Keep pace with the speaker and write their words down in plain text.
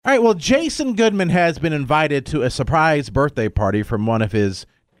All right, well, Jason Goodman has been invited to a surprise birthday party from one of his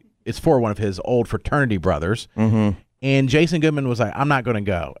old fraternity brothers. Mm-hmm. And Jason Goodman was like, I'm not going to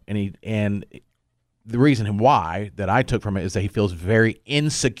go. And the reason why that I took from it is that he feels very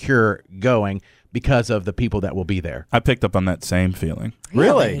insecure going because of the people that will be there. I picked up on that same feeling.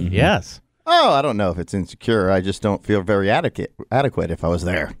 Really? Mm-hmm. Yes. Oh, I don't know if it's insecure. I just don't feel very adequate if I was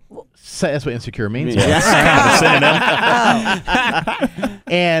there. So that's what insecure means.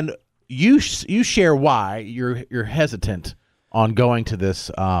 And you share why you're hesitant on going to this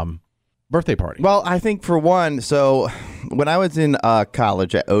birthday party. Well, I think for one, so when I was in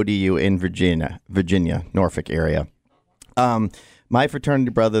college at ODU in Virginia, Norfolk area, my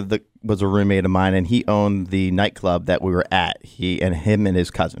fraternity brother was a roommate of mine, and he owned the nightclub that we were at. Him and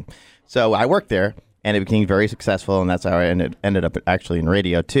his cousin. So I worked there, and it became very successful, and that's how I ended up actually in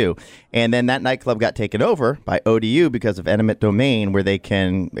radio too. And then that nightclub got taken over by ODU because of eminent domain, where they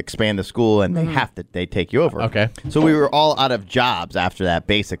can expand the school and they take you over. Okay. So we were all out of jobs after that,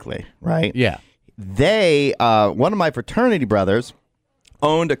 basically, right? Yeah. One of my fraternity brothers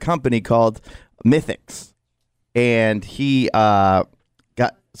owned a company called Mythics, and the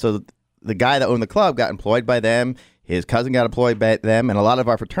guy that owned the club got employed by them. His cousin got employed by them, and a lot of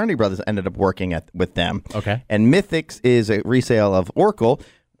our fraternity brothers ended up working with them. Okay. And Mythics is a resale of Oracle,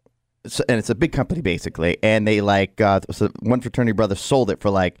 and it's a big company basically. And they so one fraternity brother sold it for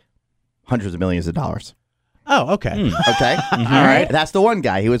like hundreds of millions of dollars. Oh, okay. Okay. All right. That's the one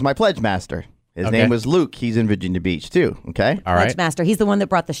guy. He was my pledge master. His name was Luke. He's in Virginia Beach too. Okay. All right. Pledge master. He's the one that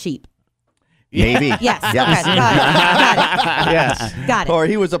brought the sheep. Maybe. Yes. Yes. Okay, got it. Yes. Got it. Or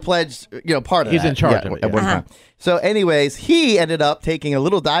he was a pledge, part of He's that. in charge of it, at one time. So anyways, he ended up taking a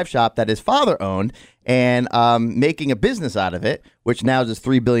little dive shop that his father owned and making a business out of it, which now is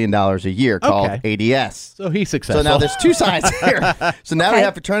 $3 billion a year called ADS. So he's successful. So now there's two sides here. So now we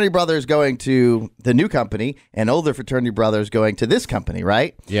have fraternity brothers going to the new company and older fraternity brothers going to this company,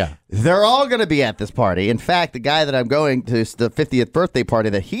 right? Yeah. They're all going to be at this party. In fact, the guy that I'm going to, the 50th birthday party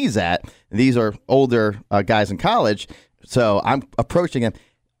that he's at, these are older guys in college, so I'm approaching him.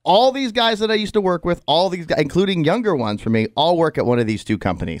 All these guys that I used to work with, all these guys, including younger ones for me, all work at one of these two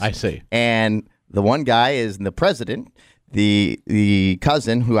companies. I see. And the one guy is the president. The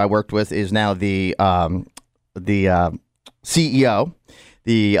cousin who I worked with is now the CEO.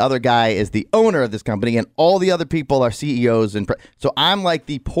 The other guy is the owner of this company, and all the other people are CEOs. So I'm like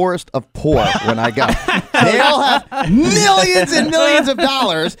the poorest of poor when I go. They all have millions and millions of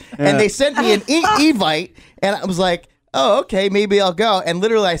dollars, and they sent me an Evite, and I was like, oh, okay, maybe I'll go. And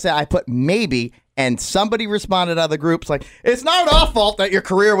literally I put maybe, and somebody responded out of the groups like, it's not our fault that your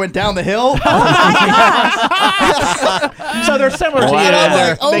career went down the hill. So they're similar to you. And I'm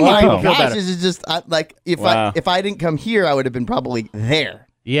like, oh my feel gosh, better. this is just if I didn't come here, I would have been probably there.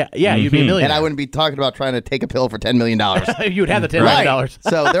 Yeah, you'd be a millionaire. And I wouldn't be talking about trying to take a pill for $10 million. You would have the $10 million.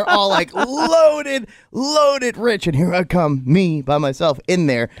 So they're all like loaded rich. And here I come, me by myself in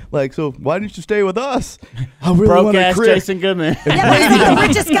there. Like, so why didn't you stay with us? I really Broke want a ass career. Jason Goodman. Yeah, he's the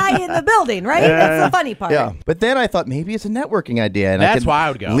richest guy in the building, right? That's the funny part. Yeah. But then I thought maybe it's a networking idea. And That's why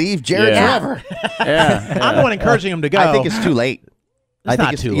I would go. Leave Jared forever. Yeah. I'm the one encouraging him to go. I think it's too late. It's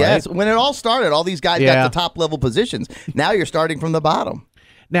not too late. Yes, when it all started, all these guys got the top level positions. Now you're starting from the bottom.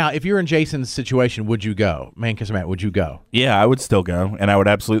 Now, if you're in Jason's situation, would you go? Man, Kiss Matt, would you go? Yeah, I would still go, and I would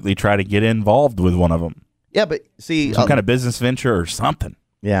absolutely try to get involved with one of them. Yeah, but see, Some kind of business venture or something.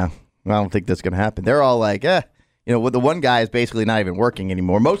 Yeah, I don't think that's going to happen. They're all like, the one guy is basically not even working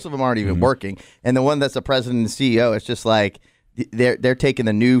anymore. Most of them aren't even working, and the one that's the president and CEO, it's just like they're taking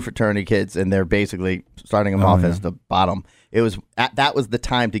the new fraternity kids and they're basically starting them off as the bottom. It was that was the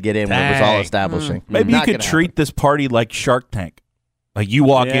time to get in when it was all establishing. Maybe you could treat this party like Shark Tank. Like you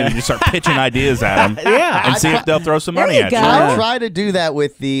walk in and you start pitching ideas at them, and see if they'll throw some money at you. I try to do that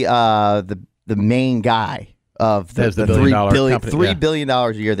with the main guy of the $3 billion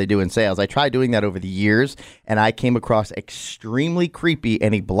a year they do in sales. I tried doing that over the years, and I came across extremely creepy,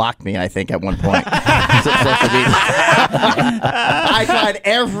 and he blocked me, I think, at one point. I tried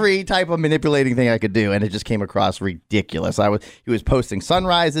every type of manipulating thing I could do, and it just came across ridiculous. He was posting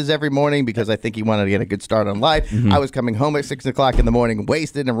sunrises every morning because I think he wanted to get a good start on life. I was coming home at 6 o'clock in the morning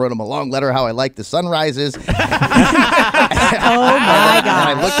wasted and wrote him a long letter how I liked the sunrises. Oh, my God. And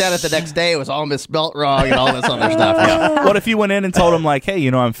I looked at it the next day. It was all misspelt wrong and all this other stuff. Yeah. What if you went in and told him, like, hey,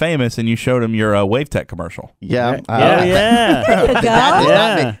 I'm famous, and you showed him your Wave Tech commercial? Yeah. Yeah. There you go.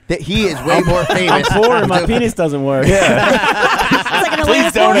 That he is way more famous. I'm poor quarter, my penis doesn't work. It's like an Please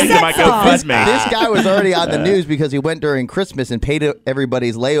Alanis donate to Morissette my song. GoFundMe. This guy was already on the news because he went during Christmas and paid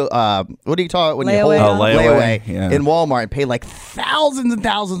everybody's what do you call it when Layaway. you hold Layaway. Yeah. in Walmart and paid like thousands and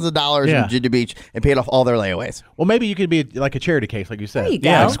thousands of dollars in Virginia Beach and paid off all their layaways. Well, maybe you could be like a charity case, like you said. There you go.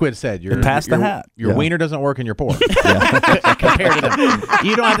 Yeah, like Squid said. You're, pass the hat. Your wiener doesn't work and you're poor. Compared to them.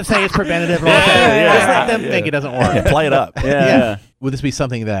 You don't have to say it's preventative. Or Just let them think it doesn't work. Play it up. Yeah. Would this be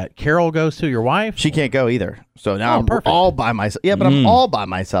something that Carol goes to, your wife? She can't go either. So now I'm perfect. all by myself. Yeah, but I'm all by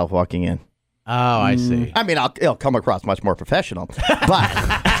myself walking in. Oh, I see. I mean, it'll come across much more professional, but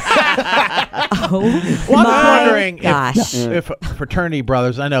Well, I'm wondering gosh. if fraternity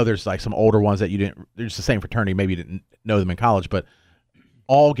brothers, I know there's like some older ones that you didn't, there's the same fraternity, maybe you didn't know them in college, but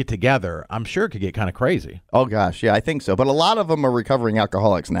all get together, I'm sure it could get kind of crazy. oh gosh, yeah, I think so. But a lot of them are recovering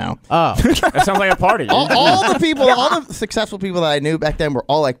alcoholics now. Oh, That sounds like a party. all the people, all the successful people that I knew back then were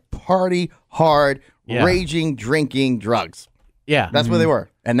all like party hard, raging, drinking, drugs. yeah. That's where they were.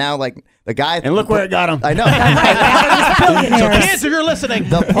 And now, like the guy, And look where it got him. I know. So kids, if you're listening.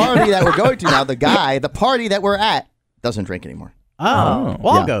 The party that we're going to now, the party that we're at, doesn't drink anymore. Oh,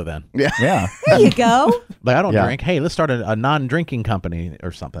 well, I'll go then. Yeah. There you go. Like, I don't Yeah. drink. Hey, let's start a non-drinking company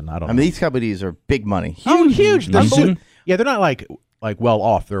or something. I don't I know. mean, these companies are big money. Huge. They're Mhm. yeah, they're not like well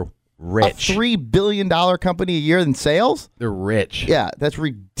off. They're A rich. $3 billion company a year in sales? They're rich. Yeah, that's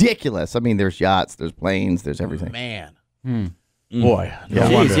ridiculous. I mean, there's yachts, there's planes, there's everything. Man. Boy. No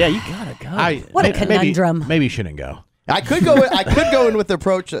Jeez, wonder. yeah, you gotta go. What a maybe- conundrum. Maybe you shouldn't go. I could go in with the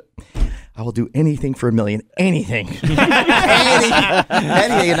approach that I will do anything for $1 million. Anything. anything. And I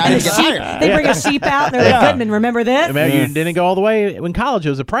didn't get hired. They bring a sheep out and they're like, Goodman, remember this? Maybe you didn't go all the way in college. It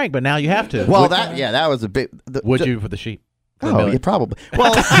was a prank, but now you have to. Well, that was a bit. Would you for the sheep? For the Oh, million? yeah, probably.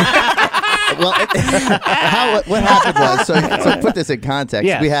 Well, what happened was, so put this in context.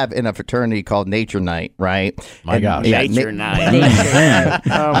 Yes. We have in a fraternity called Nature Night, right? My gosh. yeah, Nature night.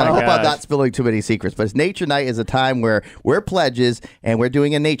 Oh, I my hope I'm gosh. not spilling too many secrets, but Nature Night is a time where we're pledges and we're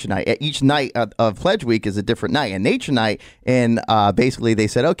doing a Nature Night. Each night of Pledge Week is a different night. And Nature Night, and basically they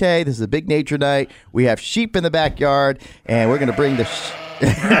said, okay, this is a big Nature Night. We have sheep in the backyard, and we're going to bring the.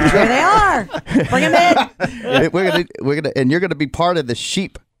 There they are. Bring them in. we're gonna, and you're gonna be part of the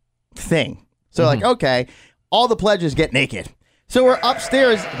sheep thing. So like, okay, all the pledges get naked. So we're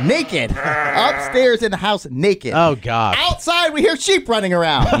upstairs naked, upstairs in the house naked. Oh, God. Outside, we hear sheep running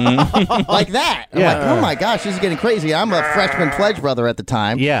around like that. I'm Yeah. like, oh my gosh, this is getting crazy. I'm a freshman pledge brother at the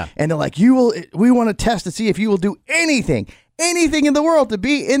time. Yeah. And they're like, we want to test to see if you will do anything in the world to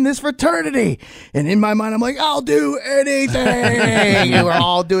be in this fraternity. And in my mind, I'm like, I'll do anything. And we're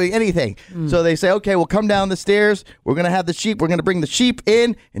all doing anything. So they say, okay, we'll come down the stairs. We're going to have the sheep. We're going to bring the sheep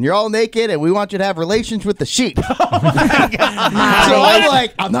in, and you're all naked, and we want you to have relations with the sheep. So I'm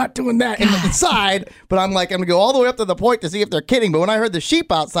like, I'm not doing that inside, but I'm like, I'm going to go all the way up to the point to see if they're kidding. But when I heard the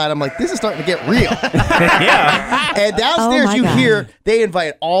sheep outside, I'm like, this is starting to get real. Yeah. And downstairs, my you gosh. hear they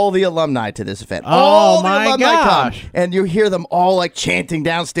invite all the alumni to this event. Oh, All the my alumni gosh. come, and you hear them all like chanting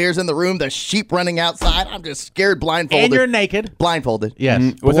downstairs in the room. The sheep running outside. I'm just scared, blindfolded. And you're naked. Blindfolded.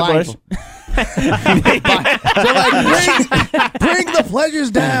 Yes. With a bush. So like, bring the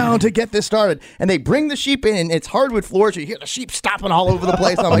pledges down to get this started. And they bring the sheep in, and it's hardwood floors. You hear the sheep stomping all over the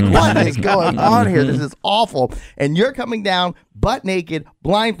place. I'm like, what is going on here? This is awful. And you're coming down butt naked,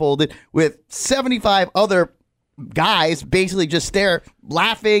 blindfolded, with 75 other guys basically just stare,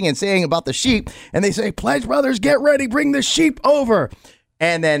 laughing and saying about the sheep. And they say, Pledge Brothers, get ready, bring the sheep over.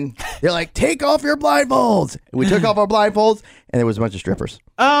 And then they're like, take off your blindfolds. And we took off our blindfolds, and there was a bunch of strippers.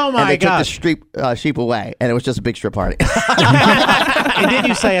 Oh, And my they gosh. took the sheep away, and it was just a big strip party. And didn't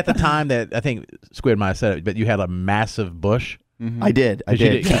you say at the time that, I think Squid might have said it, but you had a massive bush? I did. I You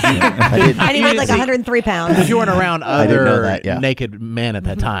did. did- I did. And he weighed like 103 pounds. Because you weren't around I didn't know other that, yeah. naked men at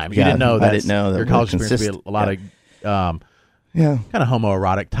that time. You Yeah, didn't know I that didn't know that your we're college experience would be consistent. a lot of Yeah. kind of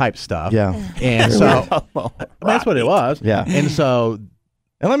homoerotic type stuff. Yeah. And so that's what it was. Yeah. And so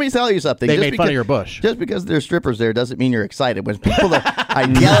And let me tell you something. they Just made fun of because- your bush. Just because there's strippers there doesn't mean you're excited. When people are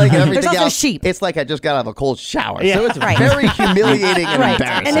yelling and everything There's also else, sheep. it's like I just got out of a cold shower. Yeah. So it's Right. very humiliating and Right.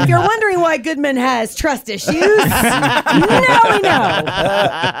 embarrassing. And if you're wondering why Goodman has trust issues, now we know.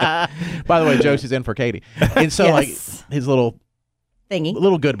 By the way, Josie's in for Katie. And so Yes. like his little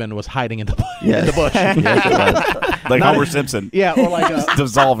Thingy. Goodman was hiding in the Yeah. in the bush. Yes, it was. Like Not Homer a- Simpson. Yeah, or like a,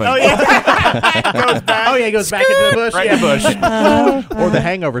 Dissolving. Oh yeah, he goes back into the bush. Right yeah. in the bush. Or the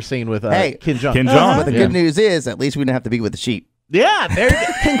Hangover scene with Hey, Kim Jong. Kim Jong. But the Yeah. good news is, at least we didn't have to be with the sheep. Yeah, there.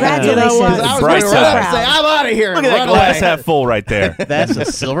 Congratulations. You know what? I was Bright going to run up and side. say, I'm out of here. Look at that glass half full right there. That's a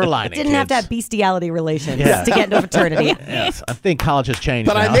silver lining. Didn't have to kids. have bestiality relations Yeah. to get into a fraternity. Yes, I think college has changed.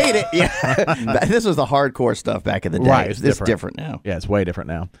 But now. I made it. Yeah. This was the hardcore stuff back in the day. Right, It's it's different now. Yeah, it's way different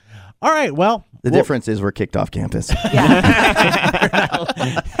now. All right, well, The difference is we're kicked off campus. Yeah.